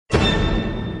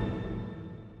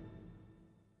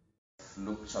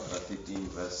Luke chapter 13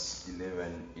 verse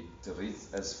 11, it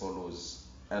reads as follows.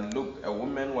 And look, a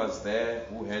woman was there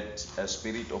who had a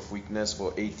spirit of weakness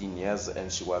for 18 years,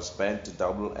 and she was bent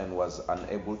double and was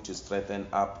unable to straighten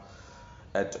up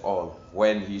at all.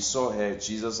 When he saw her,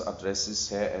 Jesus addresses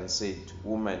her and said,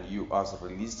 "Woman, you are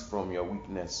released from your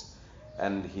weakness."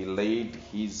 And he laid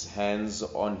his hands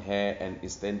on her, and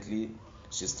instantly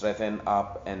she straightened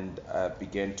up and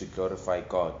began to glorify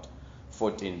God.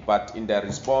 14. But in their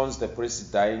response, the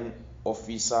presiding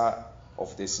officer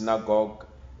of the synagogue,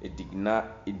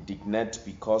 indignant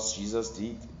because Jesus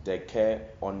did the care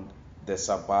on the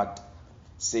Sabbath,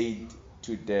 said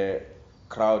to the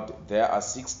crowd, "There are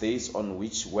 6 days on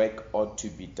which work ought to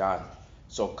be done.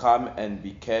 So come and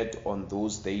be cared on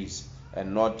those days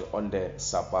and not on the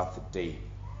Sabbath day."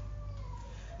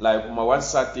 Like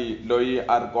wansati loyi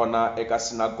a ri kona eka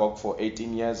synagogue for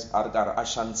 18 years a ri karhi a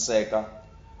xaniseka.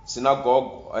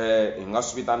 Synagogue hi nga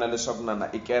swi vitana leswaku na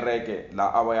i kereke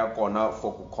laha a va ya kona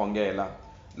for ku khongela,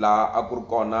 laha a ku ri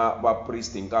kona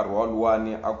vapristi hi nkarhi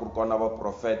waluwani, a ku ri kona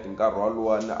vaprofeti hi nkarhi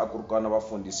waluwani, a ku ri kona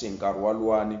vafundhisi hi nkarhi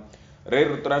waluwani.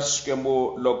 Rito ra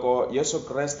Xikwembu loko Yesu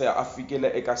Kreste a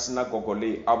fikile eka sinagogo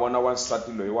leyi a vona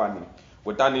wansati loyiwani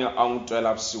kutani a n'wi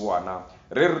twela vusiwana.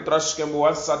 Rito ra Xikwembu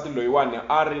wansati loyiwani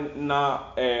a ri na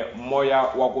moya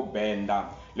wa ku benda,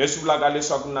 leswi vulaka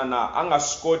leswaku na a nga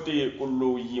swi koti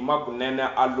ku yima kunene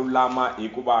a lulama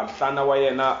hikuva nhlana wa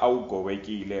yena a wu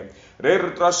govekile.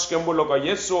 Rito ra Xikwembu loko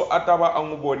Yesu a ta va a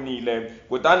n'wi vonile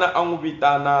kutani a n'wi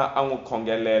vitana a n'wi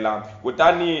khongelela,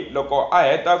 kutani loko a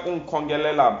heta ku n'wi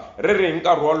khongelela ri ri hi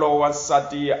nkarhi wolowo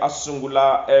wansati a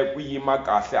sungula ku yima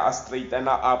kahle, a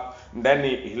straightena up, then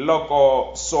hi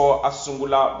loko so a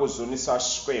sungula ku dzunisa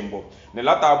Xikwembu. Ni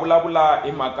la ta vulavula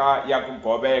hi mhaka ya ku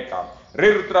goveka.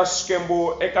 Rito ra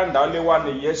Xikwembu eka ndhawu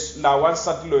leyiwani Yesu laha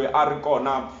wansati loyi a ri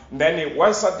kona, then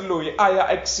wansati loyi a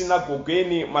ya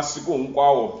esinagogeni masiku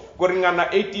hinkwawo ku ringana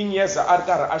 18 years a ri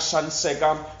karhi a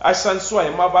xaniseka, a xanisiwa hi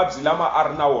mavabyi lama a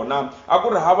ri na wona. A ku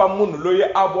ri hava munhu loyi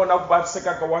a vona ku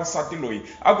vaviseka ka wansati loyi,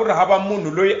 a ku ri hava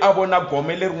munhu loyi a vona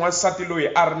gome leri wansati loyi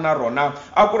a ri na rona,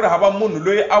 a ku ri hava munhu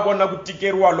loyi a vona ku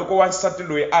tikeriwa loko wansati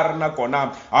loyi a ri na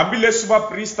kona. Hambileswi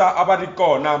vaprista a va ri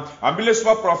kona, hambileswi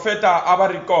vaprofeta a va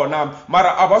ri kona,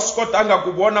 mara a va swi kotanga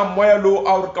ku vona moya lowu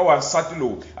a wu ri ka wansati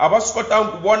lowu, a va swi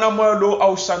kotanga ku vona moya lowu a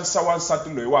wu xanisa wansati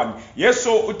loyiwani. Yesu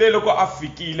u te loko a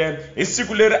fikile hi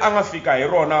siku leri a nga fika hi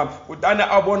rona, kutani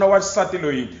a vona wansati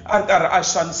loyi a ri karhi a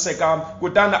xaniseka,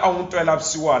 kutani a n'wi twela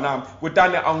vusiwana,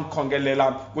 kutani a n'wi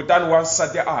khongelela, kutani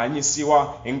wansati a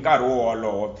hanyisiwa hi nkarhi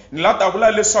wolowo. Ni la ta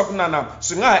vula leswaku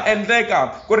swi nga ha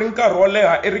endleka ku ri nkarhi wo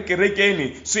leha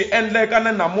erikerekeni, swi endleka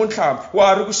na namuntlha wa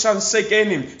ha ri ku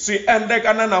xanisekeni, swi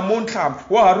endleka na namuntlha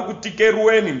wa ha ri ku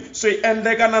tikeriweni, swi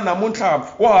endleka na namuntlha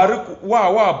wa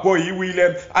ha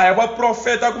bohiwile. A hi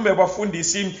vaprofeta kumbe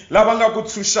vafundhisi lava nga ku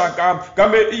tshunxaka,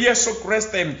 kambe i Yesu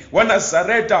Kreste wa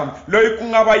Nazareta loyi ku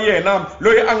nga va yena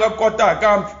loyi a nga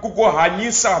kotaka ku ku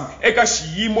hanyisa eka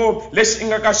xiyimo lexi i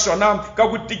nga ka xona ka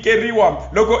ku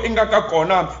tikeriwa loko i nga ka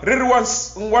kona. Ri ri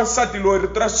wansati loyi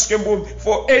rito ra Xikwembu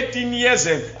for 18 years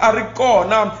a ri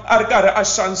kona a ri karhi a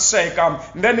xaniseka.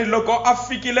 Then loko a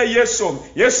fikile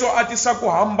Yesu a tisa ku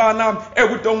hambana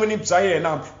evuton'wini bya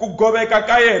yena, ku goveka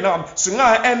ka yena. Swi nga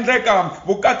ha endleka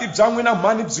vukati bya n'wina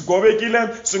mhani byi govekile,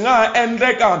 swi nga ha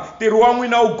endleka ntirho wa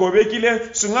n'wina wu govekile,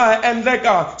 swi nga ha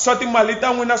endleka swa timali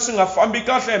ta n'wina swi nga fambi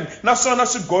kahle naswona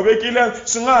swi govekile,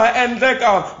 swi nga ha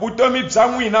endleka vutomi bya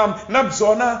n'wina na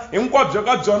byona hinkwabyo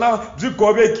ka byona byi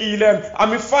govekile. A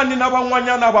mi fani na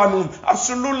van'wanyana vanhu, a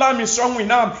swi lulami swa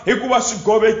n'wina hikuva swi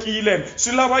govekile.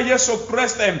 Swi lava Yesu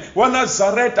Kreste wa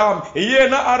Nazareta, hi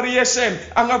yena a ri yexe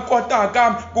a nga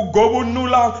kotaka ku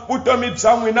govunula vutomi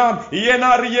bya n'wina, hi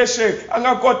yena a ri yexe a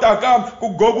nga kotaka ku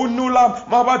govunula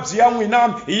mavabyi ya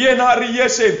n'wina, hi yena a ri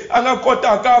yexe a nga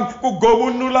kotaka ku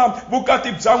govunula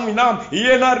vukati bya n'wina, hi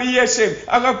yena a ri yexe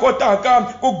a nga kotaka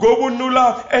ku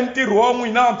govunula entirho wa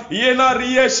n'wina, hi yena a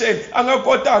ri yexe a nga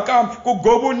kotaka ku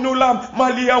govunula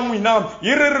mali ya n'wina.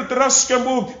 Hi ri rito ra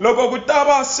Xikwembu loko ku ta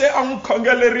va se a n'wi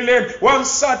khongelerile,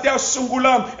 wansati a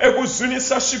sungula eku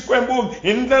dzunisa Xikwembu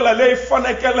hi ndlela leyi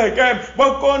fanekeleke.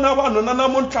 Va kona vanhu na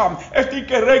namuntlha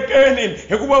etikerekeni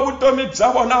hikuva vutomi bya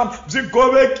vona byi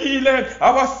govekile,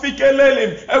 a va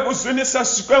fikeleli eku dzunisa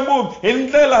Xikwembu hi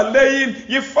ndlela leyi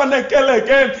yi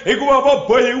fanekeleke hikuva va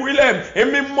bohiwile hi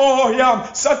mimoya.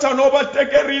 Satana u va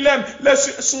tekerile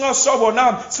leswi swi nga swa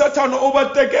vona, Satana u va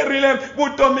tekerile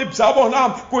vutomi bya vona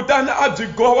kutani a byi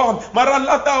gova. Mara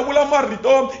la ta vula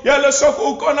marito ya leswaku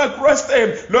u kona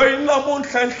Kreste loyi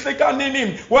namuntlha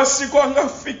nhlikanini wa siku a nga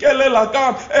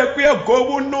fikelelaka eku ya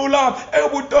govunula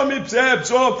evutomi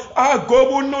byebyo, a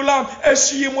govunula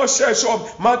exiyimo xexo.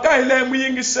 Mhaka hi leyi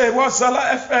muyingiseri wa Zala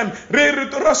FM ri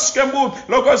rito ra Xikwembu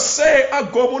loko se a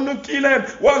govunukile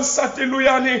wansati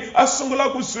luyani a sungula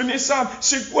ku dzunisa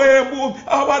Xikwembu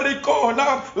a va ri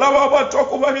kona lava va twa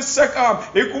ku vaviseka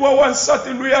hikuva wansati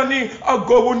luyani a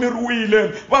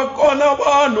govunuriwile. Va kona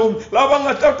vanhu lava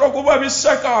nga ta twa ku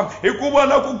vaviseka hikuva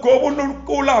na ku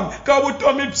govunukula ka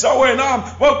vutomi bya wena.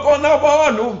 Va kona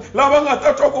vanhu lava nga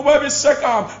ta twa ku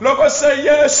vaviseka loko se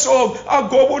Yesu a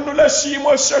govunule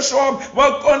xiyimo xexo.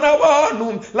 Va kona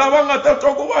vanhu lava nga ta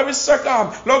twa ku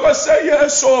vaviseka loko se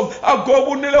Yesu a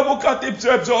govunile vukati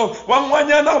byebyo.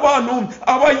 Van'wanyana vanhu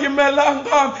a va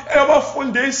yimelanga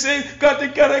evafundhisi ka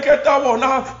tikereke ta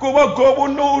vona ku va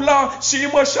govunula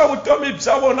xiyimo xa vutomi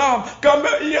bya vona, kambe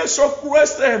Yesu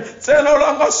Kriste ntsena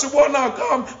la nga swi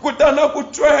vonaka kutana ku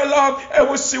twela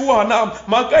evusiwana.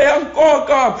 Mhaka ya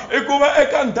nkoka i ku va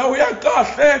eka ndhawu ya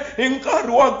kahle hi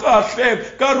nkarhi wa kahle.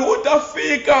 Nkarhi wu ta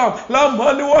fika la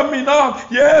mhani wa mina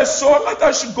Yesu a nga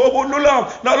ta xi govunula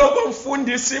na loko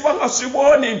mfundhisi va nga swi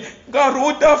voni. Nkarhi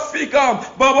wu ta fika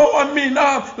bava wa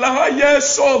mina laha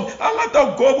Yesu a nga ta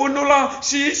govunula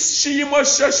xiyimo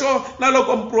xexo na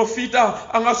loko mprofita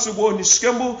a nga swi voni.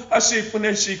 Xikwembu a xi hi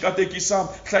pfune xi hi katekisa.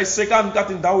 Hlayisekani ka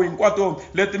tindhawu hinkwato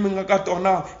leti mi nga ka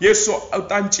tona. Yesu u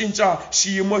ta cinca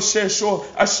xiyimo xexo.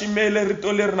 A xi yimele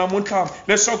rito leri namuntlha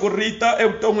leswaku rita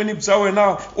evuton'wini bya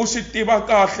wena u swi tiva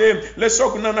kahle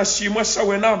leswaku na xiyimo xa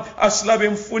wena a xi lavi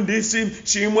mfundhisi,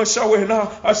 xiyimo xa wena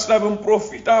a xi lavi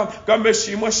mprofita, kambe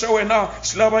xiyimo xa wena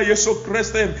xi lava Yesu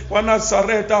Kriste wa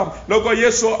Nazareta. Loko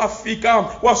Yesu a fika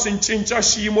wa swi cinca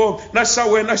xiyimo na xa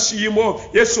wena xiyimo.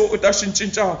 Yesu u ta xi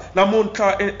cinca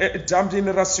namuntlha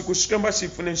edyambini ra siku. Xikwembu xi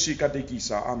hi pfune xi hi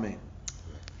katekisa. Amen.